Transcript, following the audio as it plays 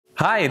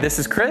Hi, this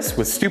is Chris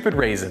with Stupid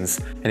Raisins,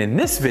 and in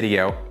this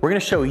video, we're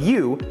going to show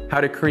you how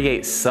to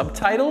create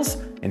subtitles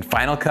in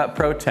Final Cut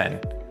Pro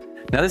 10.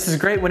 Now this is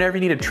great whenever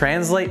you need to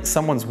translate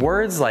someone's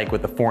words, like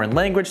with a foreign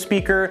language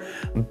speaker,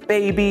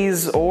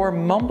 babies, or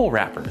mumble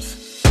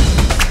rappers.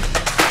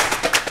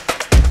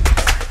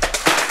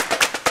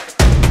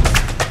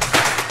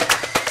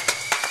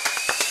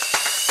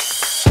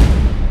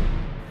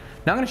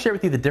 Now I'm going to share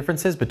with you the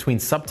differences between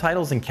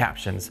subtitles and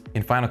captions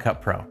in Final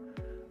Cut Pro.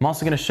 I'm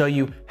also going to show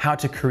you how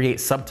to create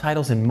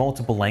subtitles in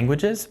multiple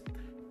languages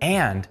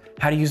and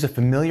how to use a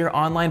familiar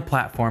online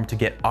platform to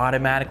get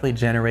automatically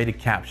generated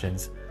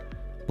captions.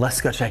 Let's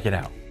go check it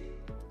out.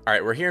 All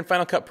right, we're here in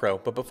Final Cut Pro,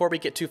 but before we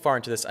get too far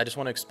into this, I just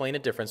want to explain a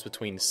difference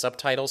between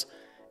subtitles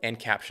and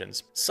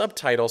captions.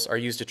 Subtitles are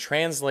used to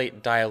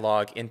translate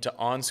dialogue into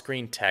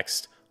on-screen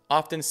text,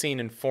 often seen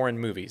in foreign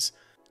movies.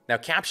 Now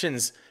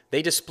captions,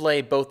 they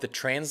display both the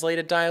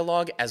translated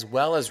dialogue as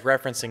well as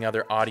referencing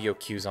other audio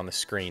cues on the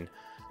screen.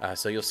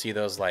 So you'll see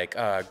those like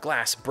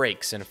glass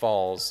breaks and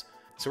falls.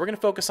 So we're going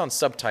to focus on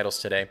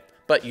subtitles today,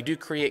 but you do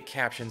create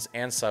captions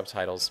and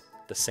subtitles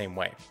the same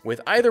way.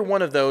 With either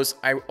one of those,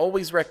 I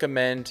always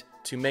recommend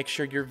to make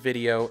sure your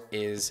video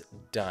is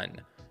done,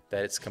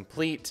 that it's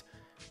complete,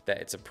 that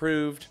it's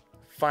approved,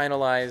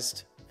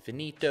 finalized,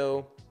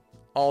 finito,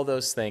 all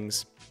those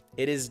things.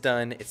 It is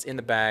done, it's in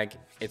the bag,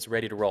 it's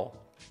ready to roll.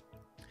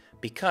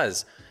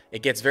 Because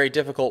it gets very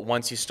difficult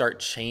once you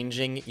start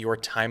changing your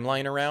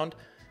timeline around.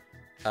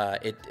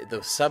 The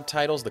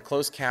subtitles, the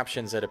closed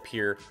captions that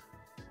appear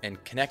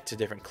and connect to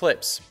different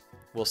clips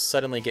will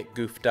suddenly get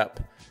goofed up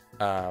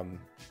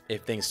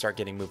if things start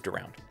getting moved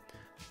around.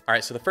 All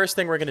right, so the first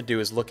thing we're going to do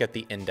is look at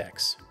the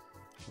index.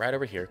 Right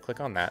over here, click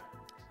on that.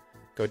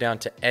 Go down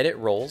to Edit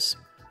Roles.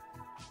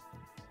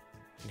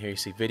 And here you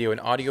see video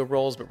and audio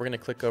roles, but we're going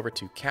to click over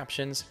to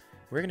Captions.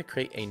 We're going to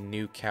create a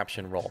new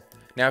caption role.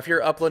 Now, if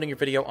you're uploading your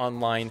video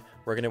online,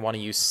 we're going to want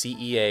to use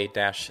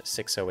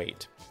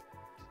CEA-608.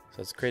 So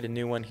let's create a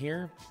new one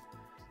here,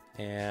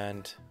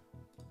 and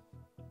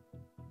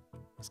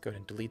let's go ahead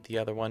and delete the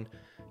other one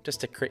just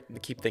to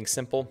keep things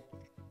simple.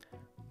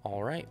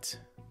 All right,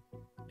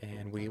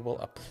 and we will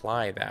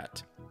apply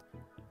that.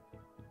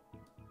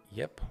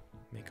 Yep,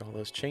 make all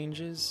those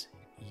changes.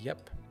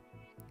 Yep.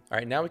 All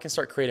right, now we can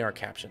start creating our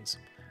captions.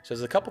 So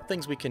there's a couple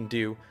things we can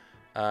do.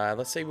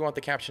 Let's say we want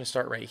the caption to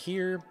start right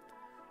here.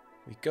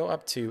 We go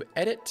up to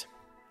Edit,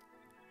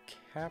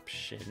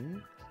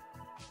 Caption,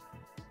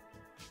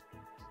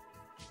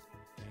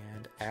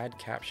 Add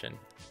caption.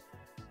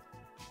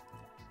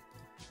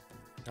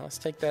 Now let's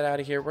take that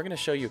out of here. We're going to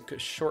show you a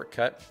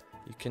shortcut.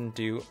 You can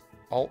do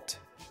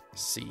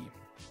Alt-C.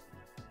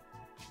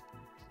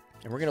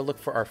 And we're going to look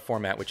for our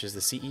format, which is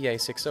the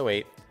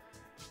CEA-608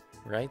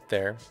 right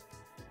there.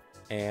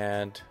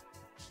 And,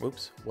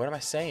 whoops, what am I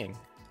saying?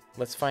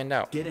 Let's find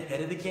out. Get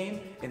ahead of the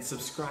game and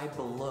subscribe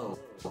below.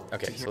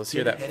 Okay, so let's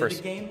hear that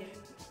first.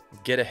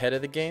 Get ahead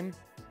of the game.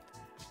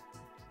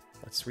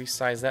 Let's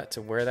resize that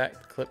to where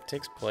that clip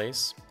takes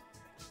place.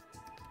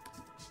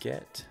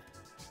 Get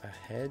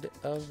ahead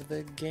of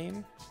the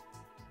game.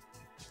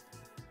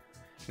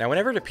 Now,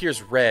 whenever it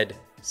appears red,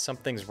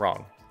 something's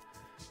wrong.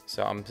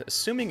 So I'm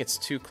assuming it's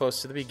too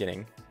close to the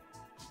beginning.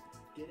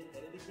 Get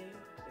ahead of the game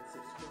and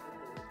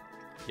subscribe.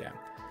 Yeah,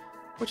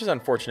 which is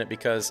unfortunate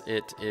because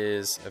it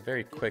is a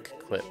very quick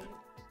clip.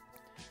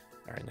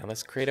 All right, now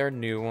let's create our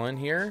new one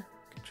here.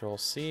 Control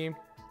C,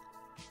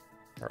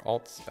 or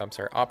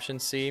Option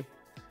C,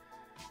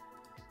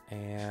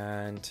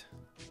 and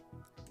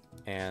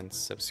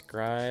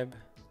subscribe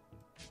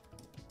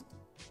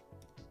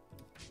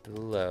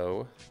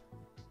below.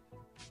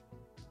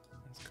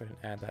 Let's go ahead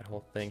and add that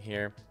whole thing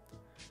here.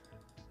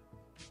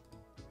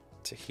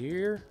 To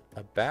hear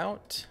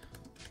about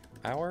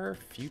our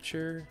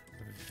future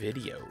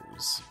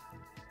videos.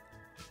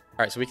 All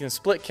right, so we can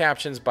split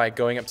captions by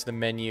going up to the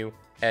menu,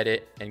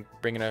 edit, and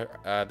bringing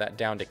that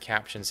down to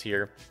captions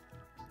here.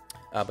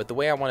 But the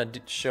way I want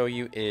to show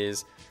you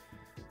is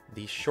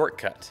the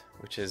shortcut,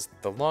 which is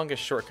the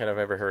longest shortcut I've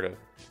ever heard of.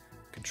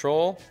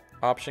 Control,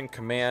 Option,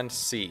 Command,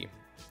 C.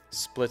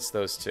 Splits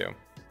those two.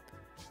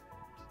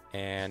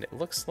 And it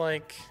looks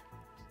like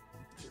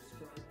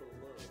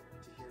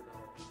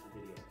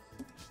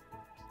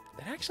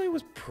it actually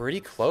was pretty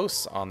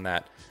close on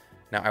that.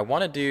 Now I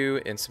want to do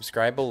and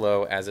subscribe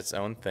below as its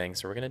own thing,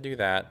 so we're going to do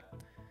that.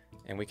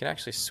 And we can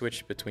actually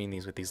switch between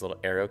these with these little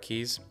arrow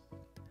keys.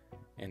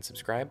 And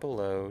subscribe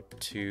below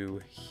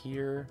to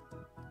hear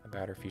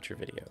about our future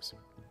videos.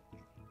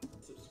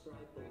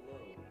 Subscribe below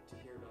to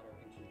hear about our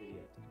future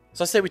videos.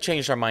 So let's say we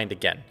changed our mind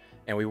again,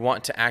 and we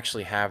want to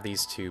actually have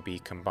these two be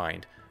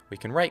combined. We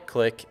can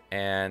right-click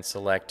and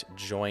select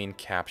Join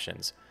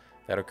Captions.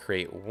 That'll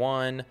create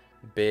one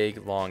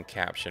big long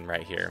caption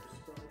right here.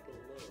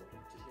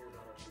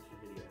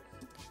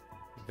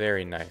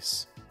 Very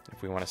nice.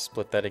 If we want to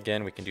split that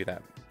again, we can do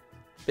that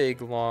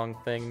big long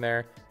thing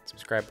there.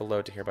 Subscribe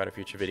below to hear about our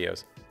future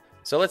videos.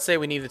 So let's say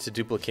we needed to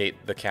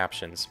duplicate the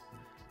captions.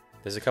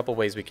 There's a couple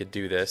ways we could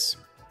do this.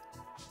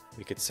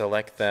 We could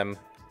select them,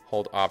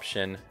 hold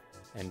Option,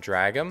 and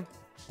drag them,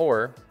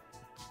 or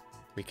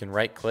we can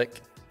right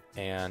click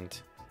and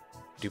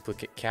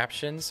duplicate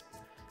captions.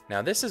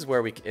 Now this is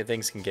where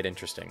things can get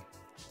interesting.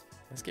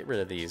 Let's get rid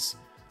of these.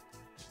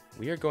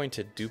 We are going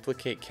to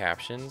duplicate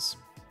captions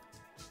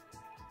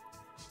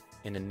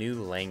in a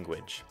new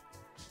language.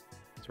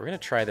 So we're going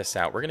to try this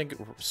out. We're going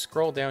to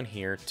scroll down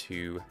here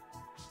to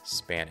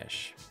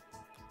Spanish.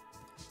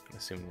 I'm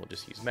assuming we'll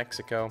just use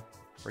Mexico.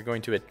 We're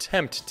going to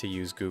attempt to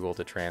use Google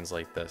to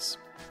translate this.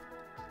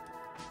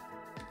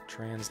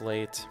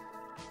 Translate.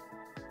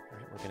 All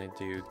right, we're going to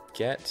do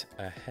get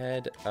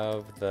ahead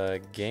of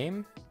the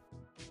game.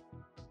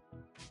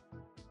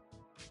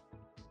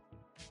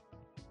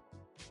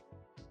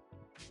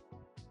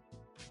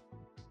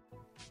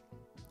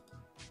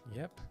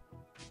 Yep.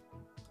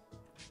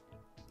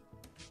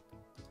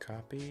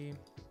 Copy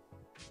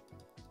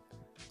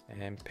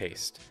and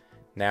paste.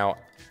 Now,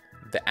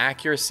 the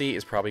accuracy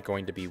is probably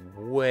going to be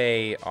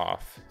way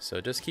off, so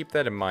just keep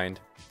that in mind.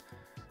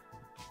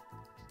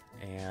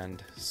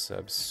 And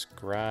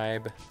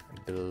subscribe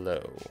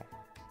below.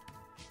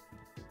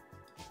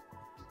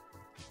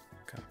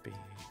 Copy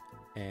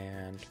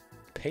and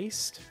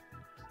paste.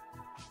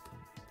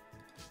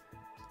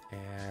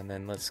 And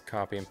then let's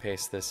copy and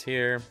paste this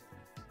here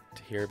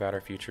to hear about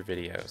our future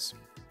videos.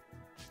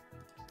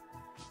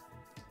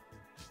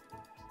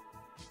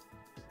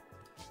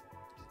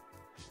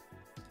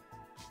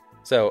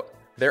 So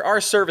there are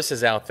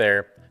services out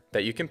there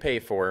that you can pay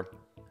for,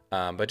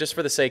 but just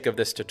for the sake of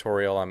this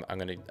tutorial, I'm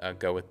going to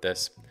go with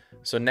this.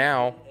 So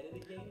now,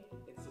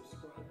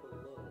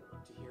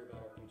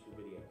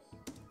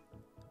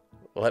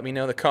 let me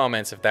know in the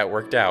comments if that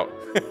worked out.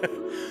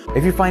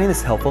 If you're finding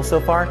this helpful so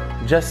far,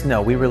 just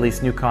know we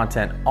release new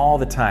content all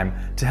the time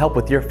to help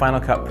with your Final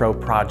Cut Pro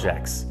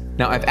projects.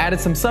 Now I've added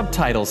some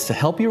subtitles to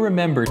help you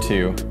remember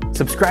to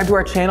subscribe to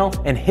our channel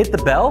and hit the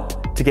bell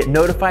to get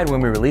notified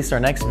when we release our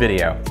next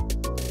video.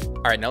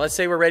 All right, now let's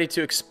say we're ready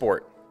to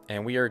export,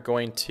 and we are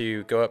going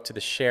to go up to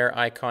the share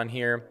icon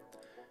here,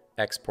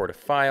 export a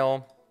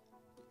file,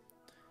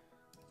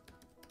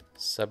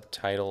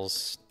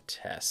 subtitles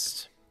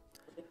test.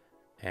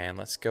 And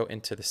let's go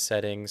into the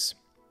settings.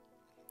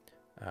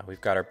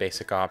 We've got our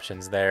basic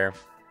options there.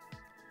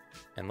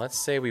 And let's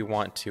say we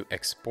want to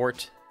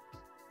export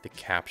the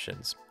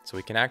captions. So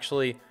we can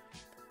actually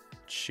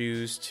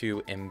choose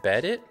to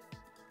embed it.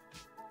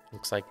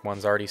 Looks like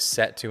one's already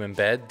set to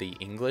embed the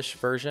English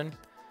version.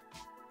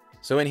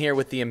 So in here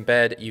with the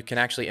embed, you can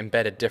actually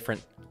embed a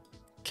different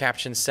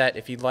caption set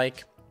if you'd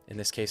like. In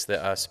this case,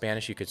 the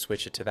Spanish, you could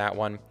switch it to that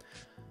one.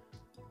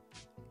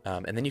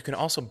 And then you can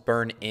also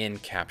burn in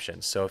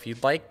captions. So if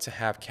you'd like to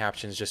have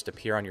captions just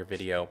appear on your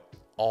video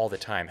all the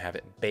time, have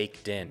it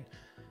baked in,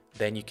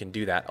 then you can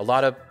do that. A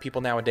lot of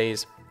people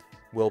nowadays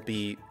will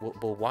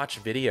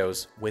watch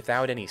videos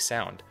without any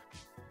sound.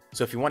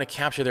 So if you want to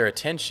capture their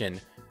attention,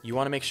 you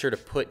want to make sure to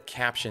put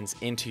captions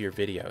into your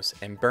videos,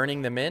 and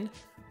burning them in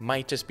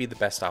might just be the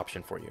best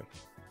option for you.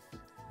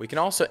 We can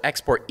also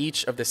export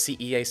each of the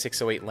CEA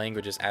 608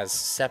 languages as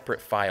separate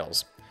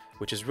files,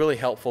 which is really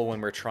helpful when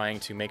we're trying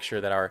to make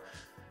sure that our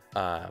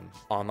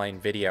online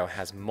video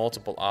has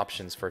multiple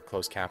options for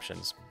closed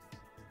captions.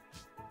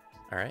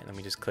 All right, let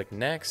me just click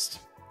next.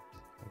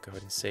 We'll go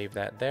ahead and save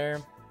that there.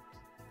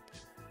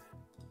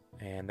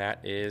 And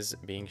that is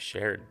being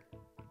shared.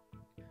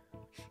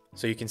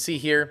 So you can see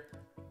here,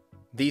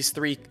 these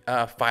three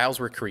files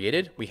were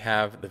created. We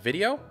have the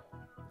video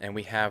and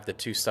we have the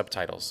two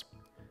subtitles.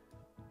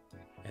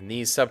 And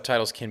these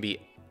subtitles can be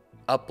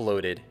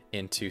uploaded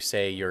into,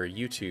 say, your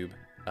YouTube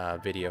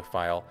video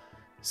file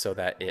so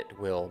that it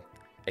will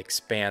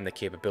expand the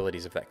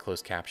capabilities of that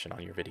closed caption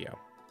on your video.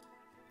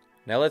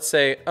 Now let's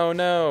say, oh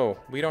no,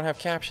 we don't have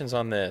captions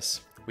on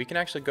this. We can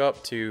actually go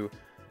up to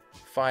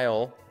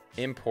File,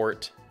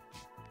 Import,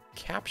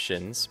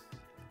 Captions,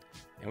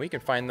 and we can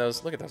find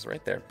those. Look at those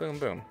right there. Boom,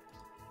 boom.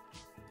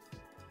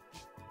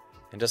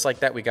 And just like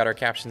that, we got our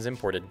captions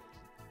imported.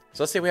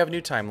 So let's say we have a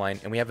new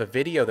timeline and we have a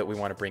video that we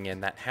want to bring in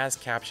that has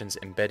captions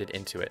embedded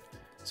into it.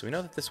 So we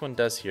know that this one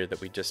does here that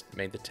we just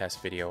made the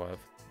test video of.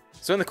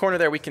 So in the corner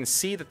there, we can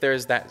see that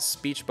there's that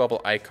speech bubble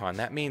icon.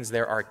 That means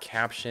there are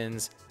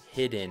captions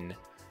hidden,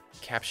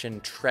 caption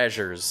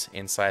treasures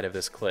inside of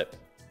this clip.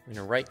 We're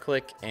gonna right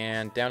click,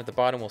 and down at the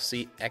bottom, we'll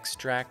see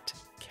extract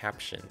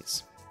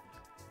captions.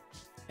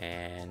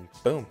 And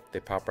boom, they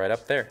pop right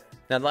up there.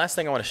 Now the last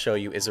thing I want to show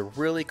you is a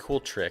really cool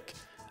trick,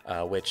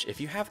 which if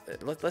you have,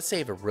 let's say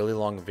you have a really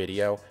long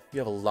video, you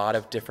have a lot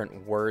of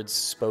different words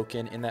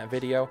spoken in that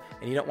video,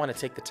 and you don't want to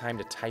take the time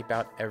to type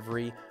out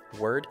every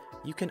word,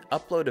 you can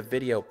upload a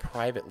video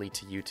privately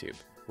to YouTube,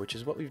 which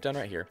is what we've done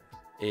right here.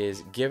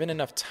 Is given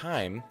enough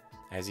time,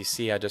 as you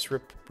see, I just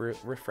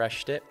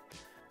refreshed it.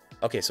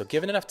 Okay, so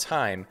given enough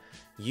time,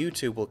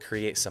 YouTube will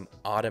create some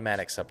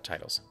automatic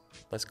subtitles.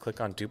 Let's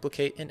click on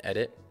duplicate and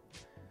edit,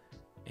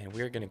 and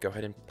we're gonna go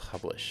ahead and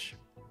publish.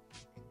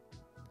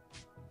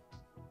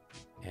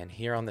 And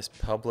here on this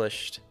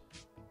published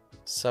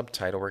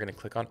subtitle, we're gonna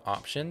click on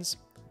options,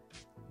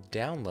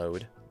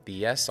 download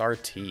the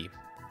SRT.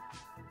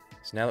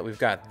 So now that we've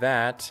got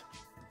that,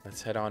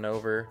 let's head on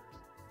over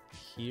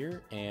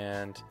here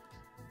and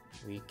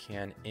we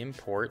can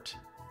import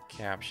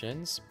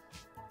Captions.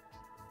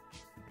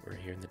 We're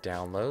here in the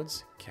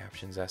downloads,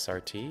 Captions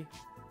SRT,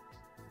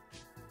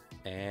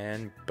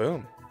 and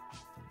boom,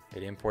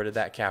 it imported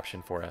that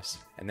caption for us.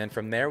 And then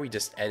from there, we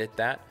just edit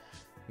that,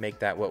 make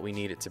that what we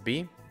need it to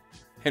be,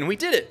 and we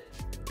did it.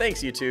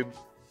 Thanks, YouTube.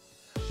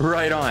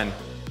 Right on.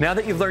 Now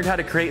that you've learned how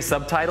to create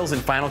subtitles in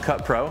Final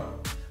Cut Pro,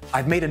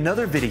 I've made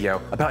another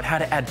video about how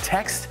to add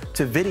text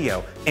to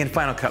video in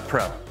Final Cut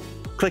Pro.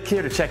 Click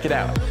here to check it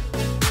out.